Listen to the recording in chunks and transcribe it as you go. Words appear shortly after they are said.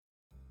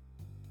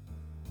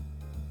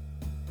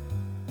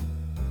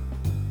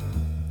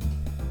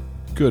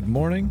Good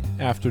morning,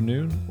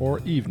 afternoon,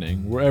 or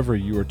evening, wherever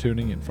you are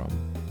tuning in from.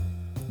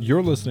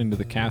 You're listening to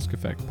the Cask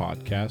Effect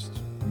podcast,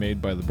 made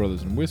by the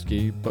Brothers in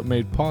Whiskey, but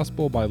made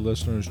possible by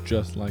listeners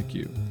just like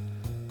you.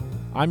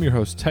 I'm your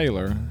host,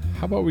 Taylor.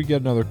 How about we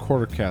get another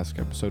Quarter Cask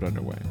episode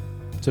underway?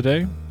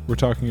 Today, we're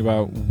talking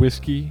about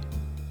whiskey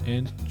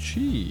and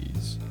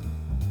cheese.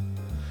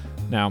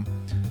 Now,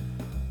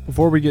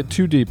 before we get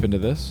too deep into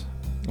this,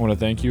 I want to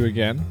thank you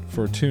again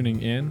for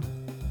tuning in.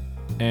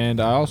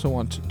 And I also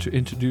want to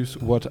introduce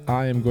what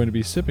I am going to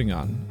be sipping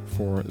on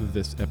for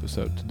this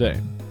episode today.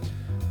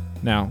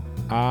 Now,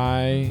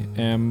 I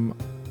am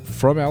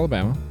from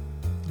Alabama.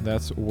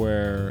 That's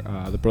where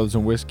the Brothers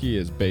in Whiskey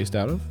is based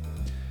out of,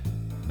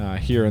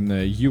 here in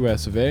the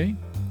US of A.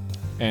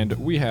 And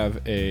we have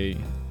a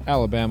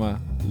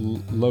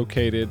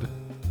Alabama-located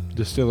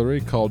distillery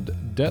called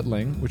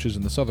Detling, which is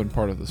in the southern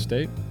part of the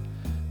state,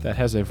 that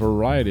has a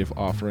variety of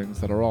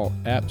offerings that are all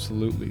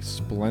absolutely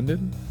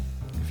splendid.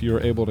 If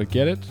you're able to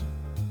get it,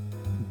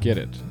 get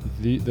it.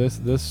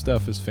 This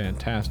stuff is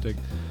fantastic.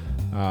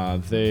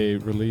 They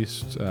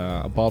released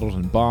a Bottled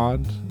in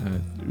Bond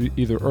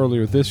either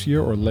earlier this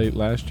year or late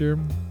last year.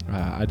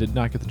 I did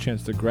not get the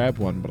chance to grab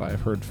one, but I've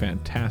heard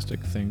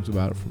fantastic things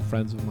about it from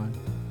friends of mine.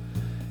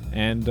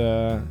 And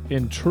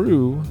in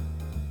true,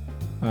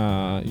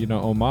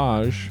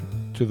 homage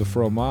to the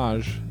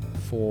fromage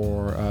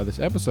for this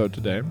episode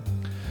today,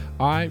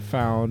 I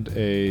found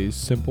a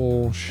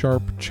simple,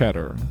 sharp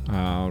cheddar,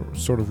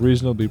 sort of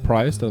reasonably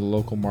priced at a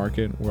local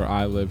market where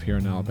I live here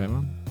in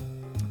Alabama.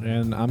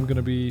 And I'm going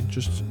to be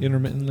just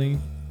intermittently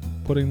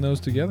putting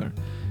those together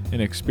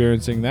and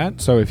experiencing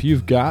that. So if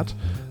you've got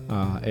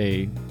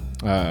a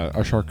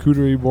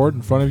charcuterie board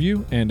in front of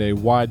you and a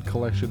wide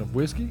collection of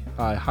whiskey,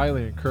 I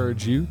highly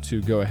encourage you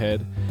to go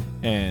ahead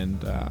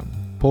and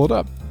pull it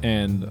up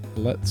and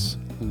let's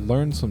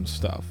learn some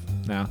stuff.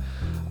 Now,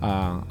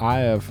 I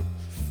have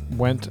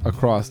went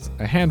across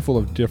a handful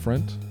of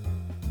different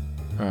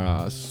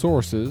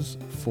sources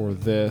for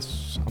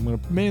this. I'm going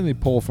to mainly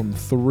pull from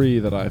three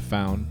that I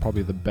found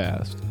probably the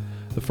best.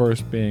 The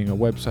first being a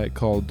website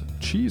called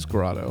Cheese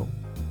Grotto.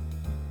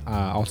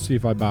 I'll see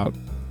if I'm about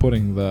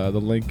putting the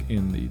link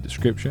in the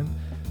description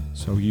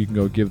so you can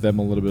go give them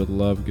a little bit of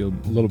love, give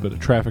a little bit of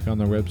traffic on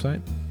their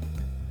website.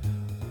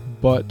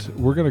 But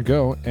we're going to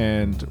go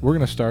and we're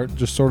going to start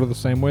just sort of the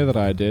same way that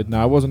I did.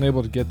 Now, I wasn't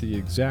able to get the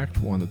exact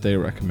one that they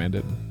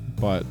recommended,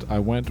 but I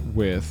went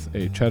with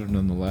a cheddar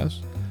nonetheless.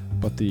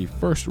 But the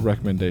first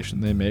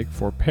recommendation they make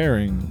for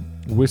pairing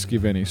whiskey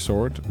of any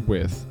sort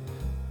with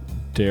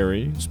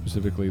dairy,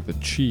 specifically the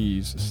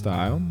cheese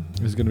style,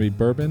 is going to be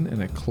bourbon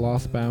and a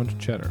cloth-bound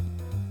cheddar.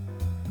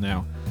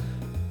 Now,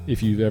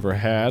 if you've ever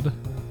had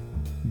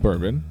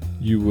bourbon,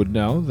 you would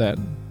know that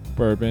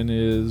bourbon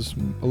is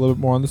a little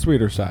bit more on the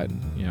sweeter side.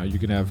 You know, you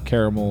can have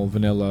caramel,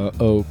 vanilla,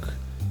 oak,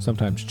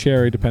 sometimes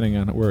cherry, depending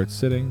on where it's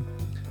sitting.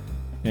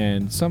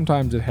 And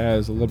sometimes it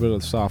has a little bit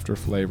of softer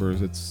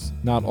flavors. It's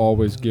not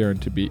always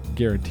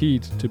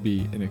guaranteed to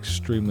be an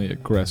extremely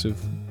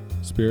aggressive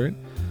spirit,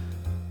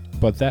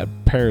 but that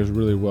pairs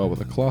really well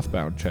with a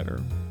cloth-bound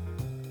cheddar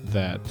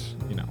that,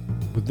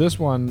 with this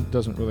one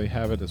doesn't really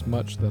have it as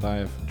much that I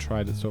have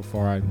tried it so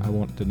far. I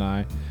won't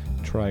deny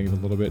trying it a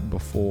little bit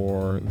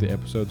before the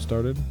episode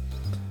started,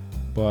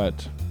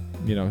 but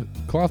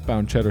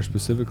cloth-bound cheddar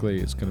specifically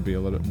is going to be a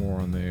little bit more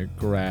on the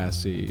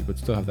grassy, but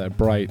still have that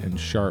bright and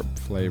sharp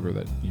flavor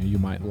that you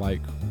might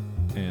like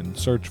and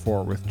search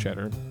for with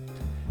cheddar.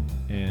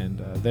 And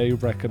they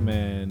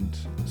recommend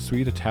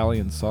sweet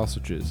Italian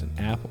sausages and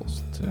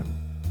apples to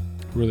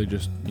really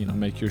just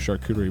make your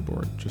charcuterie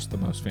board just the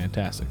most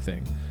fantastic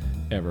thing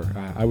ever.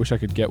 I wish I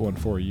could get one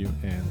for you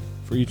and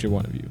for each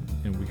one of you,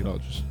 and we could all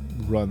just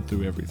run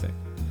through everything.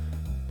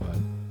 But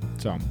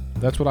so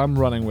that's what I'm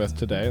running with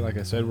today. Like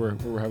I said, we're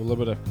having a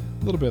little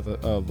bit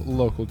of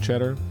local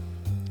cheddar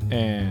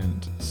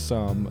and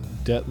some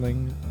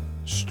Detling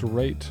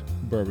straight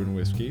bourbon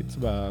whiskey. It's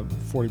about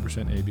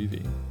 40%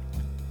 ABV.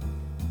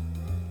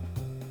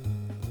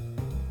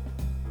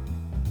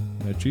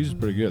 That cheese is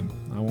pretty good,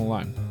 I won't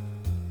lie.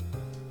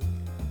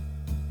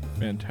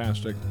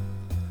 Fantastic.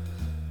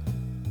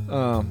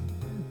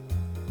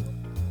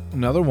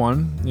 Another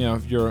one,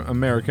 if you're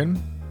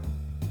American,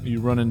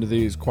 you run into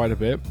these quite a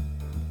bit.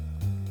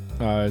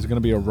 Is going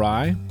to be a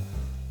rye,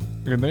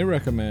 and they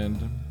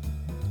recommend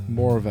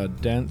more of a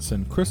dense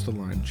and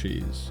crystalline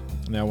cheese.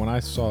 Now, when I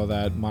saw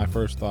that, my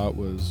first thought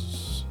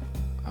was,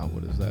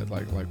 what is that,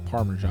 like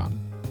Parmesan,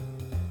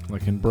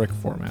 like in brick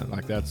format.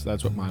 Like that's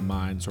what my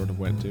mind sort of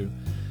went to.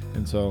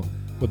 And so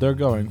what they're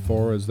going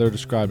for is they're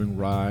describing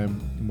rye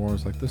more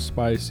as like the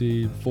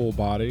spicy,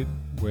 full-bodied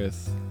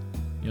with,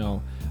 I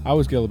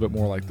always get a little bit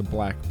more like the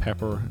black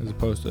pepper as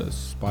opposed to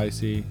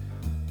spicy.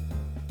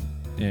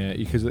 Yeah,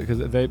 because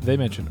they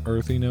mention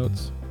earthy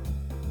notes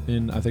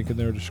in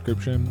their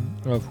description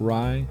of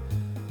rye.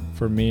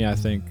 For me, I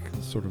think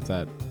sort of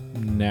that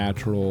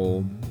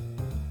natural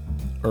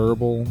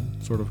herbal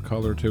sort of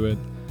color to it,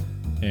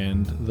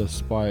 and the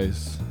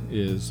spice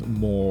is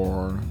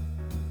more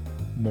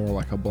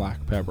like a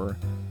black pepper,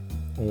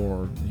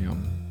 or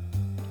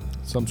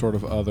some sort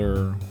of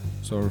other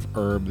sort of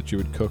herb that you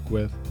would cook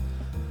with.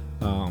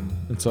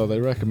 And so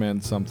they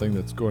recommend something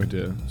that's going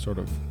to sort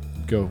of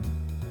go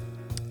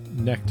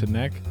neck to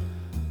neck,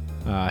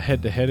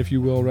 head to head, if you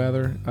will,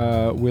 rather,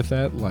 with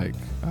that, like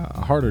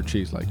a harder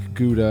cheese like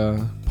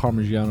Gouda,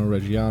 Parmigiano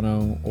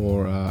Reggiano,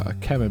 or a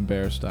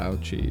Camembert style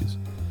cheese.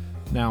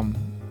 Now,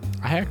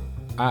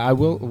 I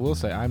will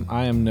say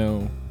I am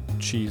no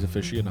cheese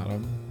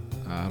aficionado.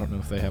 I don't know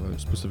if they have a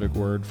specific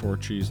word for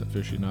cheese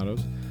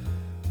aficionados,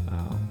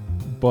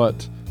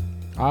 but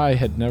I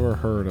had never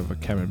heard of a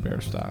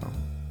Camembert style,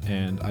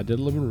 and I did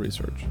a little bit of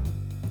research.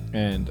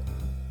 And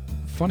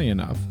funny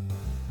enough,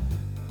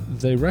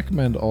 they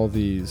recommend all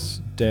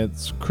these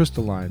dense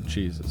crystalline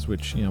cheeses,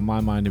 which, my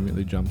mind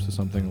immediately jumps to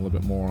something a little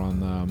bit more on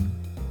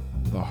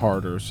the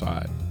harder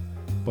side.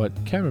 But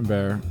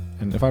Camembert,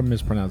 and if I'm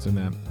mispronouncing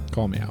that,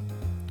 call me out.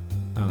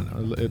 I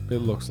don't know.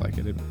 It looks like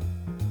it.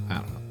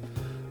 I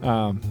don't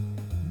know.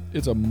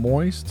 It's a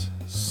moist,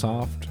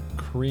 soft,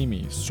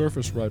 creamy,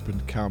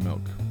 surface-ripened cow milk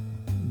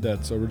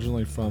that's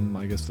originally from,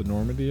 I guess, the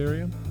Normandy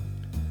area.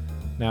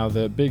 Now,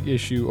 the big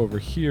issue over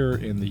here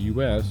in the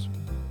U.S.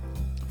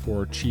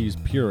 for cheese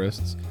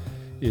purists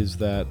is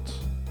that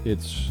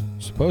it's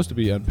supposed to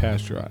be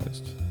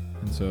unpasteurized.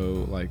 And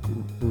so, like,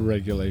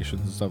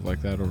 regulations and stuff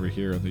like that over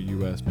here in the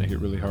U.S. make it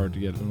really hard to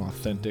get an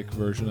authentic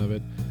version of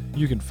it.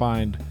 You can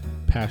find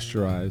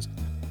pasteurized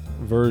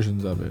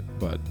versions of it,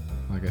 but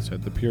like I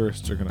said, the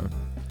purists are going to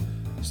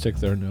stick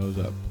their nose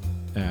up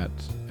at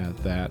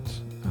that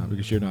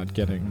because you're not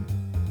getting,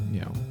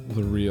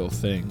 the real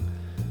thing.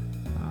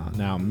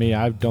 Now, me,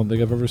 I don't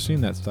think I've ever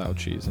seen that style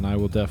cheese, and I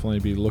will definitely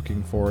be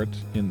looking for it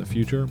in the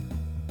future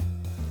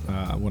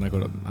when I go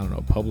to,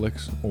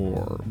 Publix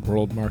or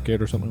World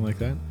Market or something like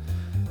that,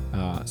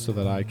 so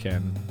that I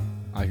can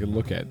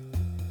look at,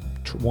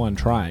 one,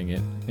 trying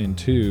it, and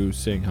two,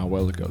 seeing how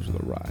well it goes with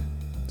a rye.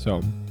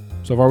 So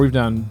far we've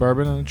done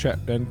bourbon and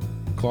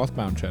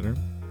cloth-bound cheddar,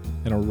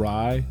 and a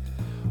rye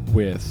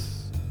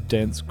with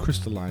dense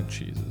crystalline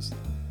cheeses.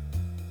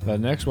 The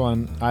next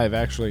one I have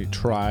actually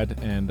tried,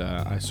 and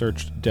I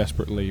searched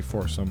desperately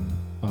for some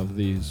of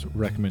these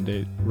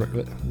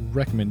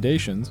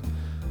recommendations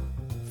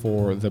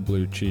for the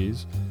blue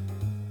cheese,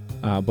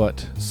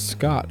 but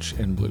Scotch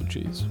and blue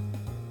cheese.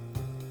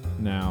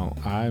 Now,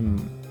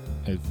 I'm,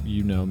 if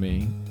you know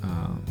me,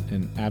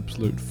 an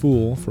absolute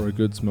fool for a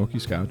good smoky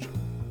Scotch,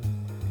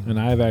 and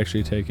I've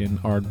actually taken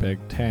Ardbeg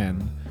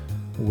 10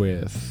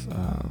 with,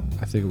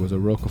 I think it was a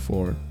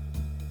Roquefort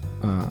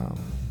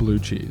blue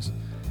cheese.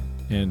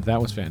 And that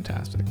was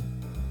fantastic.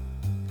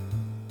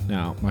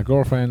 Now, my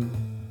girlfriend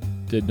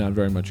did not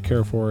very much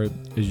care for it.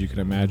 As you can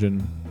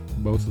imagine,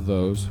 both of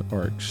those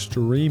are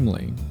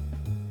extremely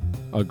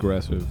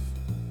aggressive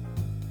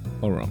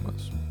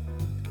aromas.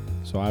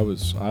 So I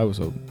was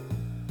a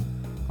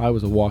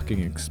walking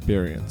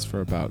experience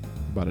for about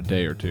a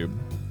day or two,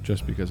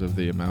 just because of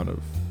the amount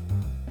of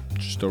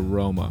just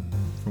aroma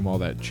from all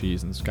that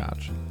cheese and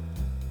Scotch.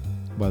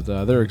 But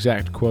their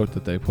exact quote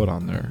that they put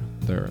on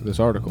this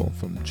article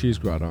from Cheese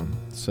Grotto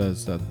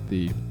says that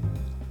the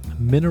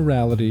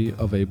minerality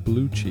of a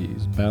blue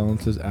cheese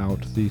balances out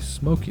the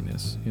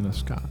smokiness in a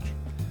Scotch.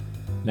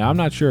 Now, I'm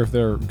not sure if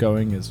they're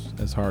going as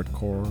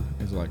hardcore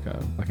as like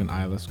an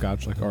Islay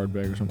Scotch, like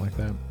Ardbeg or something like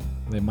that.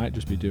 They might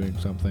just be doing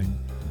something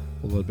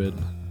a little bit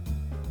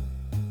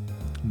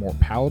more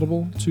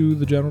palatable to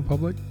the general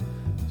public.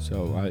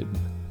 So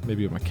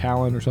maybe a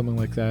Macallan or something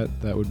like that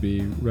would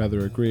be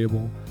rather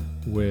agreeable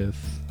with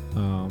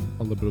a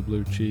little bit of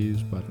blue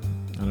cheese. But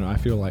I don't know, I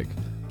feel like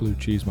blue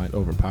cheese might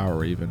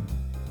overpower even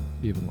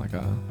like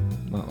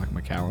not like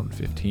Macallan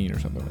 15 or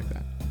something like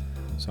that.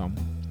 So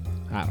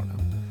I don't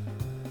know.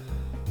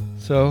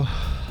 So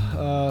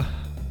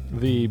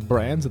the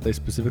brands that they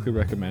specifically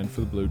recommend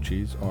for the blue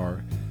cheese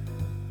are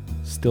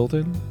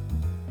Stilton,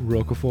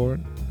 Roquefort,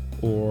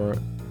 or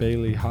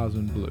Bailey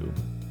Hazen Blue.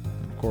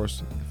 And of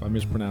course, if I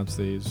mispronounce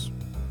these,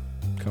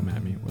 come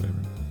at me, whatever.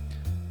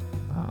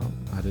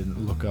 I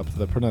didn't look up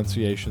the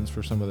pronunciations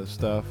for some of this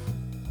stuff.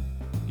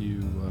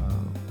 You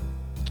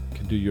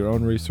can do your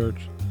own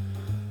research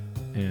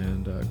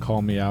and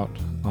call me out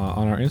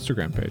on our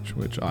Instagram page,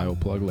 which I will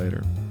plug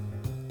later.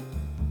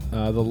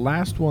 The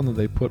last one that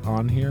they put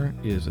on here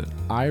is an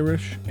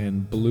Irish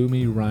and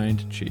bloomy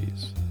rind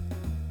cheese.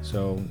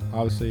 So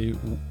obviously,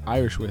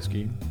 Irish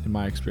whiskey, in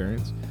my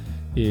experience,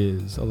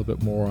 is a little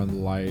bit more on the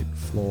light,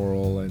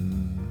 floral,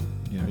 and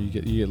you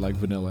get like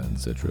vanilla and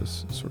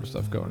citrus sort of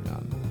stuff going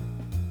on.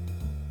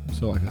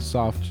 So like a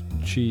soft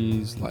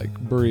cheese like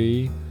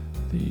Brie,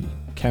 the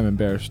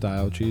Camembert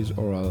style cheese,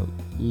 or a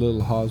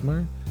Little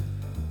Hosmer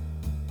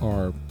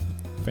are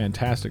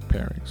fantastic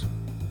pairings.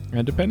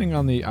 And depending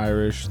on the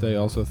Irish, they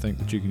also think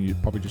that you can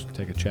probably just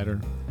take a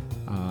cheddar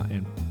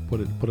and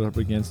put it up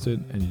against it,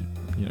 and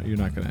you're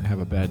not going to have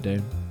a bad day.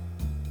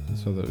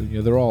 So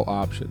they're all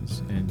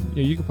options, and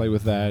you can play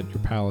with that. Your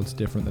palate's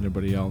different than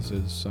everybody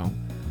else's, so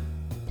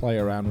play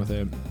around with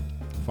it,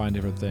 find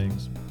different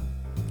things.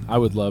 I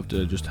would love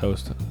to just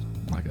host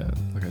like a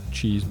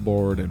cheese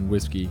board and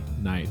whiskey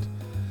night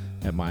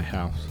at my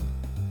house.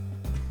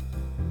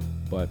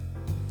 but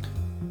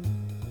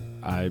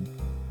I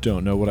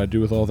don't know what I'd do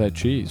with all that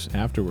cheese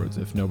afterwards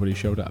if nobody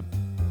showed up.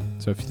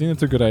 So if you think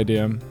that's a good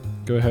idea,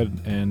 go ahead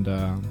and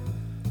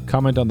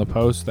comment on the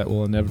post that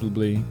will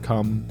inevitably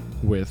come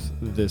with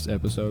this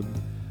episode,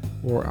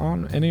 or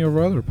on any of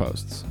our other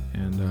posts,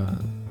 and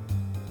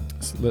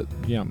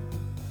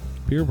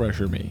peer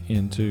pressure me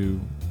into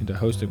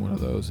hosting one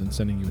of those and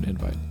sending you an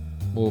invite.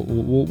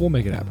 We'll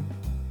make it happen.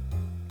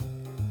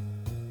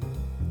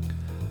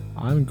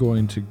 I'm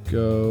going to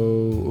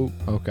go.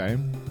 Okay.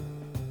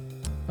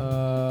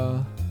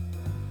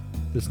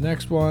 This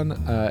next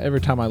one, every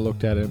time I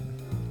looked at it,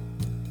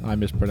 I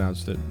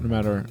mispronounced it. No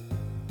matter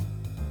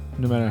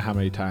how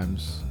many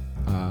times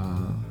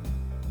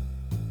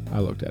I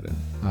looked at it.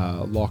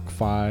 Loch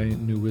Fi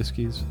New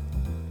Whiskies.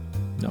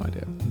 No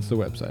idea. It's the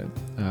website.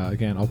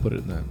 Again, I'll put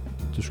it in the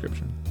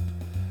description.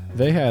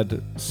 They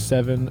had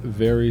 7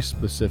 very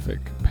specific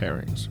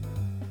pairings.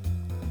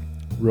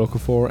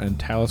 Roquefort and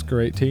Talisker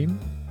 18.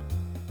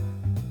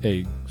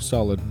 A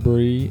solid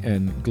Brie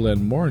and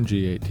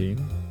Glenmorangie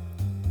 18.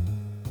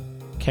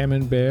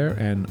 Camembert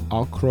and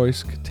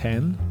Auchroisk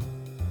 10.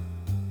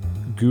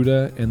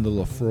 Gouda and the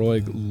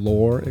Laphroaig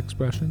Lore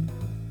expression.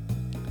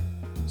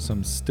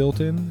 Some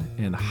Stilton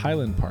and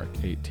Highland Park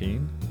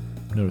 18.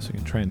 I'm noticing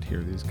a trend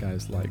here. These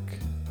guys like,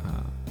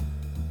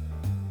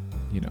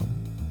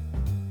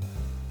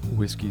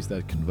 whiskeys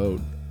that can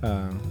vote.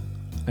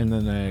 And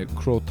then a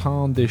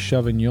Croton de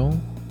Chavignon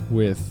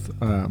with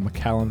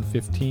Macallan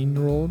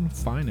 15-year-old,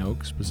 fine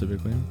oak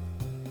specifically.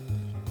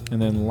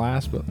 And then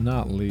last but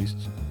not least,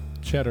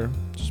 cheddar,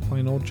 just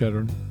plain old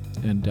cheddar,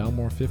 and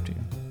Dalmore 15.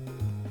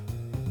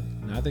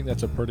 And I think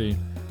that's a pretty,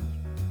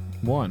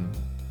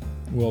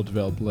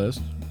 well-developed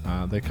list.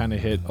 They kind of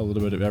hit a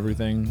little bit of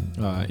everything,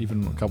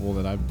 even a couple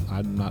that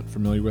I'm not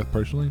familiar with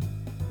personally,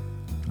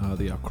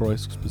 the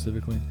Auchroisk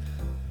specifically.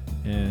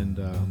 And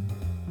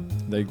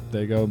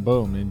they go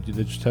boom, and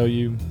they just tell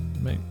you,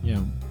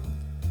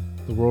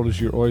 the world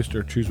is your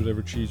oyster. Choose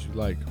whatever cheese you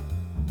like.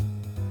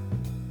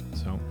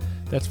 So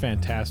that's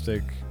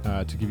fantastic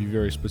to give you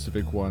very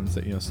specific ones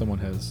that someone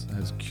has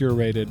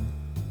curated,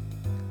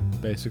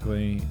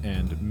 basically,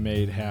 and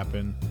made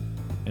happen,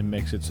 and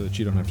makes it so that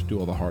you don't have to do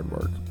all the hard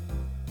work.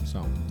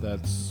 So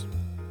that's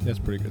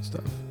pretty good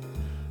stuff.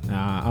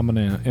 I'm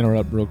gonna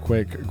interrupt real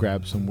quick,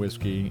 grab some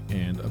whiskey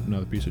and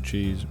another piece of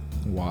cheese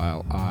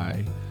while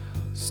I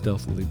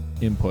stealthily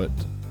input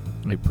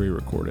a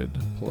pre-recorded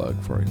plug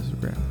for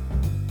Instagram.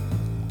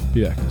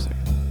 Be back in a second.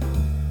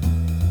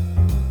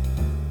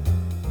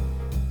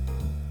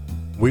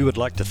 We would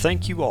like to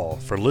thank you all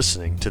for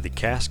listening to the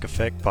Cask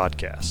Effect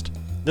Podcast.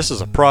 This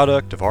is a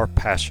product of our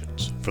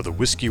passions for the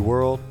whiskey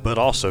world, but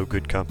also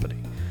good company.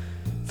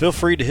 Feel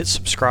free to hit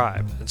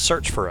subscribe and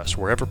search for us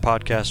wherever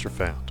podcasts are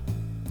found.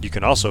 You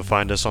can also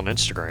find us on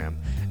Instagram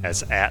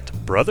as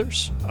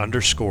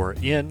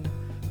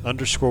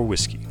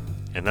 @brothers_in_whiskey,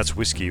 and that's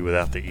whiskey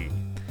without the E.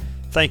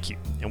 Thank you,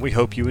 and we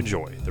hope you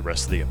enjoy the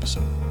rest of the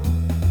episode.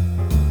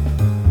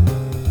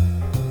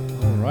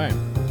 All right,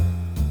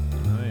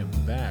 I am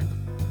back.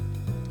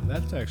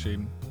 That's actually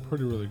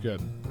really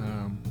good.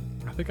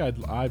 I think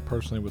I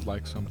personally would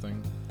like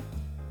something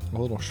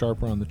a little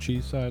sharper on the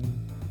cheese side.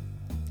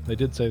 They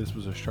did say this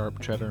was a sharp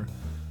cheddar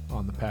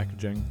on the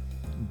packaging,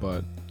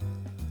 but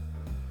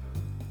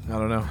I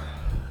don't know.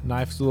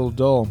 Knife's a little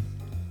dull.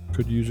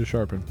 Could use a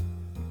sharpen.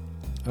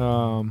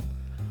 All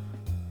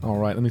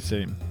right, let me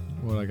see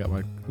what I got.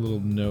 My little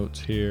notes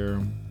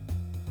here.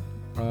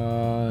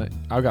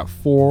 I've got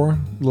 4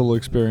 little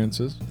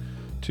experiences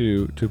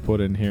to put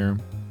in here.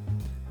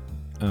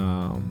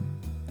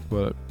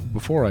 But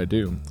before I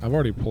do, I've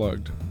already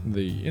plugged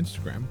the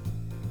Instagram.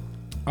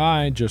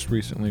 I just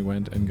recently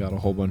went and got a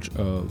whole bunch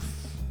of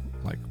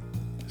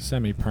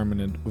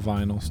semi-permanent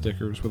vinyl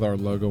stickers with our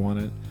logo on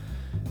it,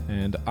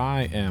 and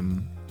I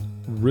am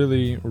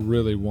really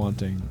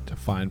wanting to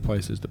find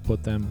places to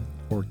put them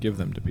or give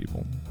them to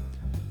people.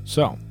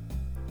 So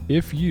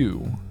if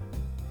you,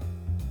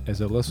 as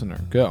a listener,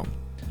 go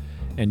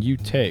and you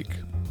take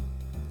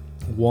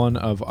one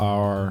of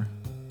our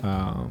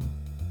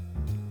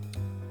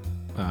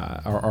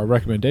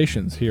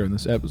recommendations here in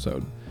this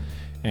episode,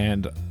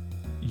 and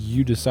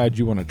you decide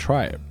you want to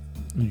try it,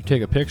 and you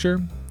take a picture,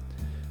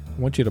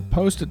 I want you to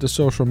post it to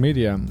social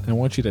media, and I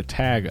want you to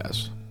tag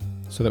us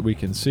so that we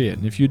can see it.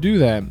 And if you do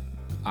that,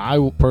 I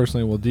will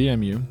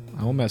DM you,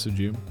 I will message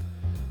you,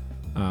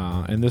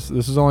 and this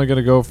is only going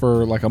to go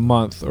for a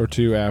month or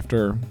 2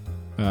 after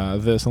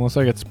this, unless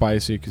I get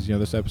spicy, because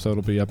this episode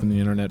will be up in the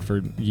internet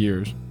for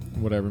years,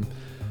 whatever.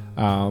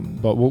 But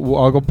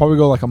I'll probably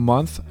go a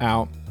month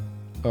out,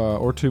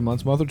 or 2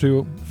 months, month or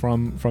 2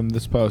 from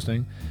this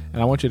posting,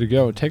 and I want you to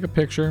go take a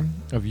picture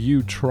of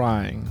you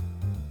trying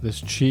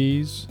this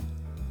cheese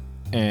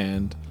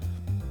and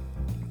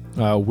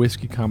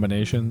whiskey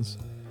combinations,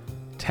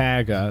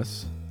 tag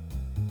us,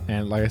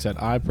 and like I said,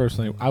 I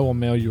will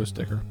mail you a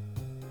sticker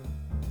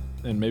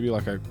and maybe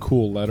a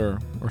cool letter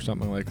or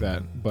something like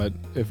that, but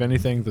if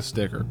anything, the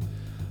sticker.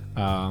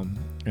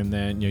 And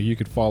then you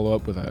could follow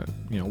up with a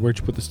where'd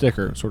you put the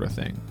sticker sort of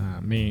thing.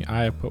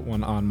 I put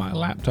one on my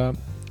laptop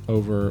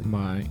over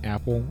my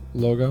Apple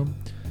logo,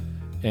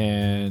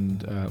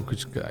 and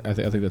which I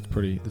think that's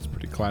pretty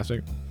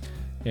classic.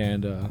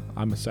 And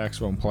I'm a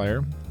saxophone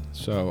player,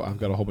 so I've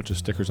got a whole bunch of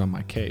stickers on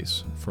my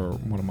case for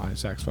one of my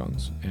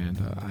saxophones, and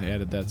I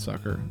added that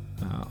sucker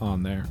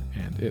on there,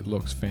 and it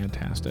looks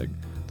fantastic.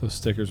 Those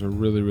stickers are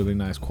really, really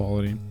nice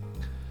quality.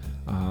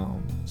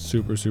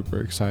 Super,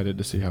 super excited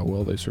to see how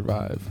well they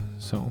survive.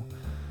 So,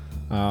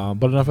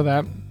 but enough of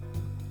that.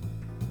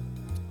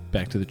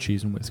 Back to the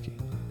cheese and whiskey.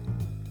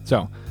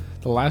 So,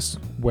 the last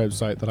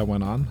website that I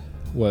went on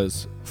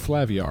was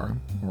Flaviar,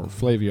 or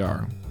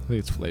Flaviar. I think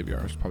it's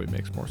Flaviar. It probably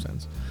makes more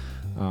sense.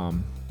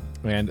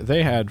 And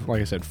they had,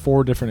 like I said,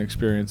 4 different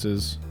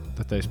experiences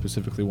that they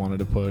specifically wanted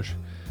to push.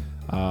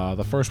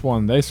 The first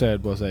one they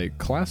said was a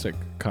classic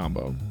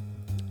combo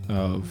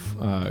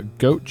of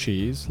goat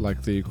cheese,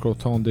 like the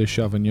Croton de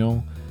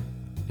Chavignon,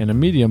 and a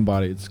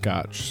medium-bodied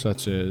scotch,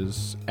 such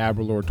as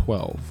Aberlour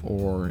 12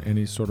 or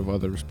any sort of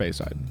other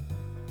Speyside.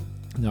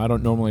 Now, I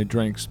don't normally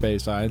drink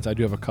Speysides. I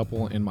do have a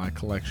couple in my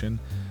collection,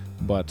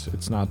 but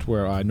it's not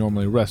where I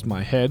normally rest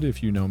my head,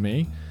 if you know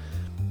me.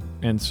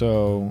 And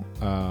so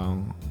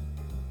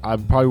I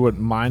probably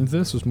wouldn't mind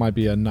this. This might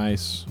be a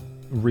nice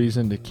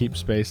reason to keep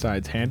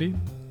Speysides handy,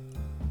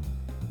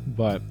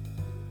 but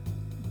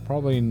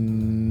probably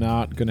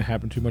not going to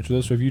happen too much with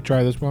this. So if you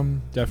try this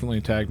one, definitely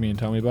tag me and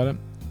tell me about it.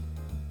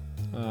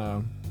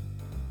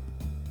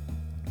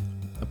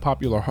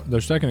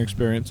 Their second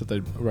experience that they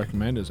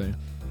recommend is a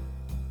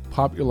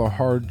popular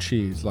hard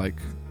cheese like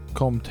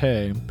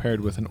Comté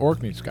paired with an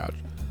Orkney Scotch.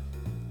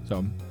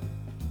 So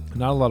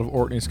not a lot of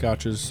Orkney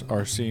Scotches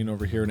are seen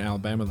over here in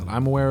Alabama that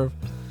I'm aware of,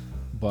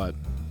 but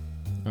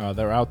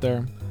they're out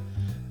there.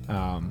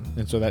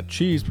 And so that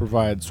cheese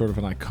provides sort of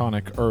an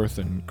iconic earth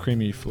and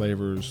creamy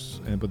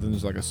flavors, but then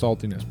there's like a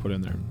saltiness put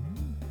in there.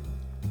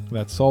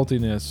 That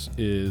saltiness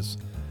is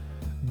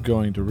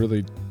going to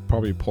really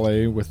probably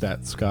play with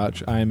that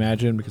Scotch, I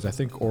imagine, because I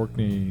think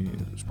Orkney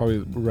is probably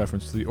a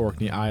reference to the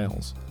Orkney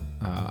Islands,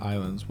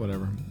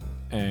 whatever.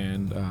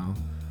 And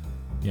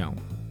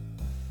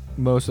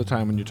most of the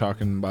time when you're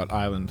talking about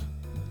island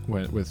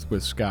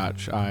with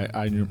Scotch,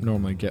 I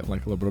normally get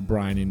like a little bit of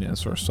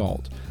brininess or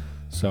salt.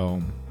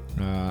 So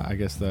I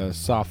guess the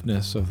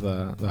softness of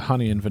the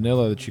honey and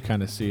vanilla that you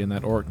kind of see in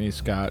that Orkney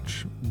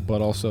Scotch,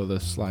 but also the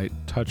slight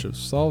touch of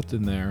salt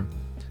in there,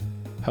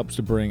 helps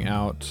to bring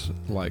out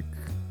like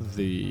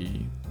the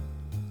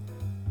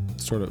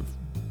sort of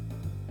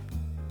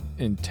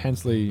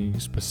intensely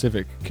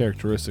specific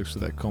characteristics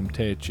of that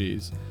Comté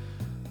cheese.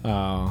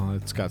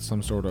 It's got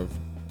some sort of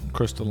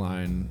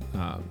crystalline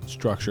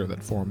structure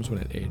that forms when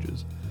it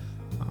ages.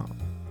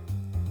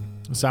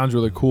 It sounds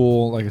really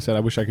cool. Like I said, I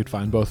wish I could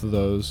find both of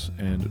those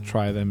and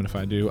try them, and if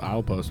I do,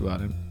 I'll post about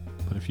it.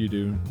 But if you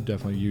do,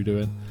 definitely you do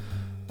it.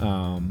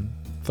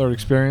 Third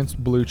experience,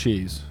 blue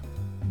cheese.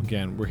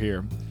 Again, we're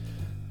here.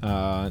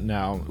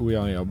 Now, we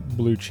all know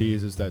blue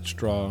cheese is that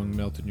strong,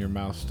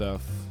 melt-in-your-mouth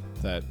stuff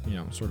that,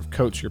 sort of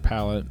coats your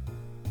palate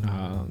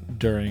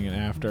during and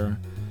after.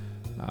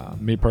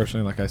 Me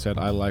personally, like I said,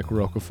 I like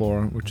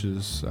Roquefort, which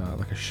is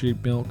like a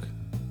sheep milk.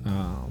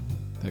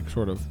 That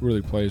sort of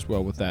really plays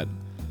well with that.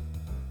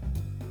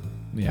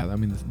 Yeah, I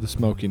mean, the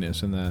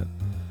smokiness and that.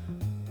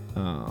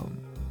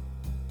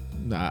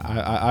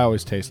 I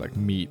always taste like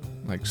meat,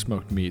 like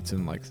smoked meats,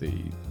 and like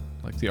the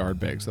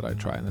Ardbegs that I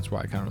try, and that's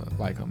why I kind of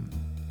like them.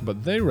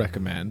 But they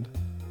recommend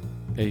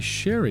a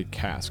sherry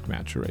cask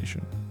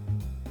maturation,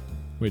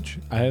 which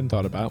I hadn't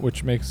thought about,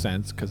 which makes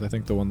sense because I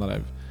think the one that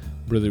I've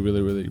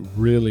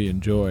really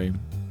enjoy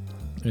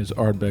is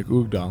Ardbeg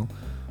Ugdal,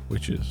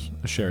 which is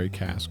a sherry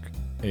cask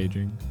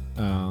aging.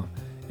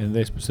 And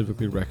they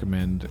specifically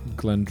recommend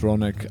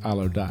Glendronach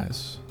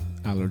Allardyce.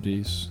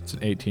 It's an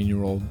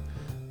 18-year-old.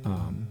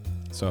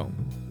 So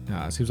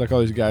it seems like all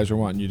these guys are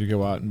wanting you to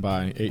go out and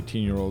buy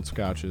 18-year-old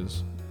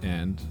scotches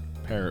and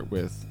pair it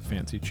with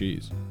fancy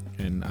cheese.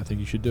 And I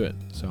think you should do it.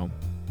 So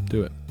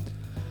do it.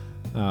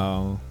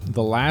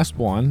 The last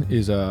one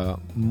is a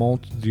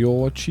Mont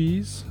d'Or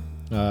cheese.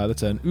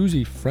 That's an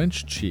Uzi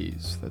French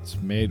cheese that's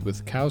made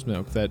with cow's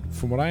milk that,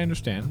 from what I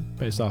understand,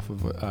 based off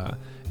of a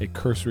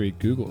cursory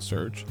Google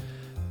search,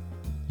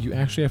 you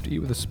actually have to eat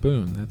with a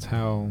spoon. That's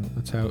how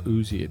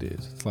oozy it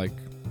is. It's like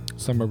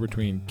somewhere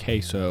between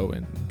queso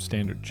and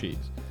standard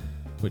cheese,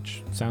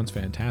 which sounds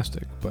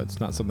fantastic, but it's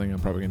not something I'm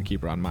probably going to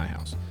keep around my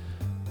house.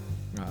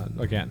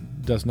 Again,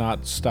 does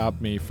not stop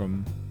me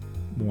from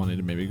wanting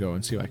to maybe go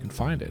and see if I can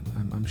find it.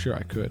 I'm sure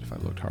I could if I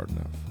looked hard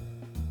enough.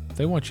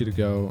 They want you to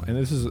go, and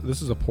this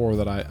is a pour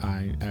that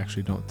I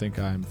actually don't think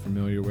I'm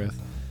familiar with.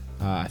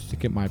 I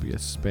think it might be a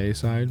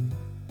Speyside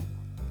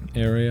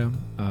area.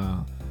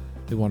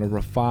 They want a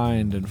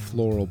refined and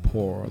floral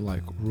pour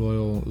like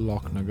Royal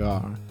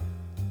Lochnagar.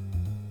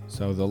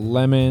 So the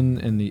lemon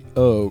and the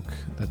oak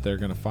that they're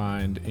going to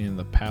find in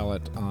the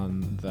palate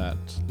on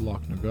that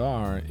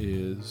Lochnagar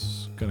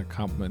is going to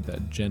complement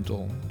that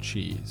gentle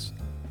cheese.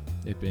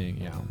 It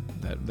being,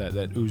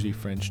 that oozy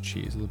French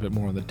cheese, a little bit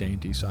more on the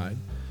dainty side.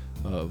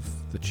 of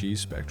the cheese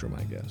spectrum,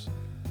 I guess.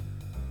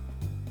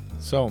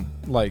 So,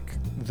 like,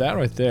 that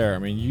right there, I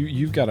mean,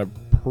 you've got a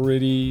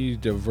pretty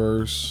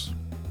diverse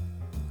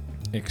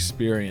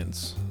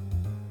experience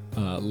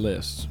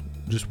list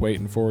just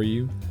waiting for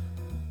you.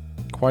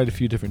 Quite a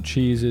few different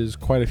cheeses,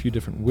 quite a few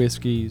different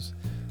whiskeys.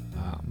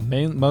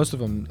 Most of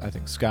them, I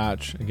think,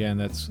 Scotch. Again,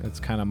 that's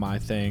kind of my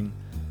thing.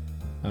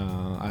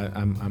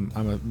 I'm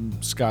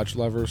a Scotch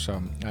lover,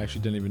 so I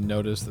actually didn't even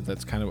notice that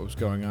that's kind of what was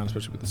going on,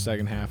 especially with the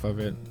second half of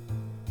it.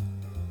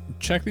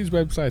 Check these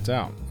websites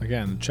out.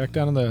 Again, check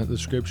down in the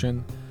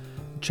description.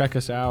 Check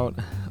us out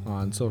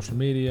on social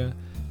media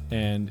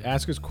and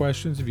ask us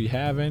questions if you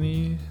have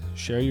any.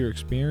 Share your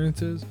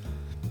experiences.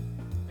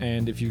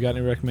 And if you've got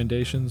any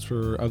recommendations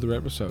for other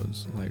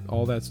episodes, like,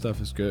 all that stuff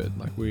is good.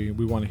 Like, we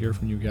want to hear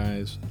from you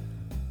guys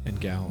and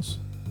gals.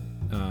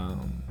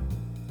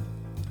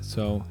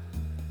 So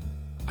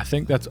I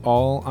think that's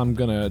all I'm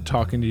going to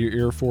talk into your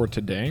ear for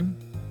today.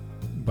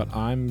 But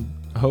I'm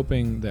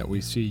hoping that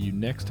we see you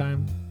next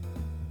time.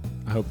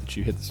 I hope that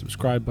you hit the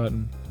subscribe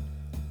button.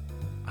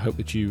 I hope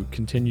that you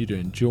continue to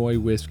enjoy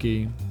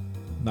whiskey,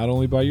 not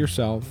only by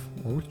yourself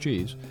or with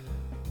cheese,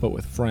 but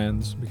with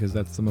friends, because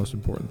that's the most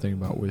important thing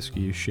about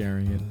whiskey, is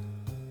sharing it,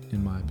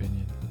 in my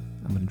opinion.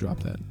 I'm going to drop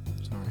that.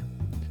 Sorry.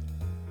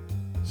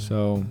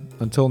 So,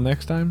 until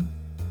next time,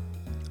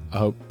 I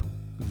hope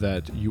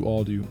that you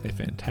all do a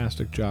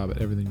fantastic job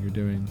at everything you're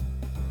doing,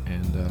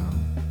 and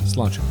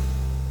sláinte.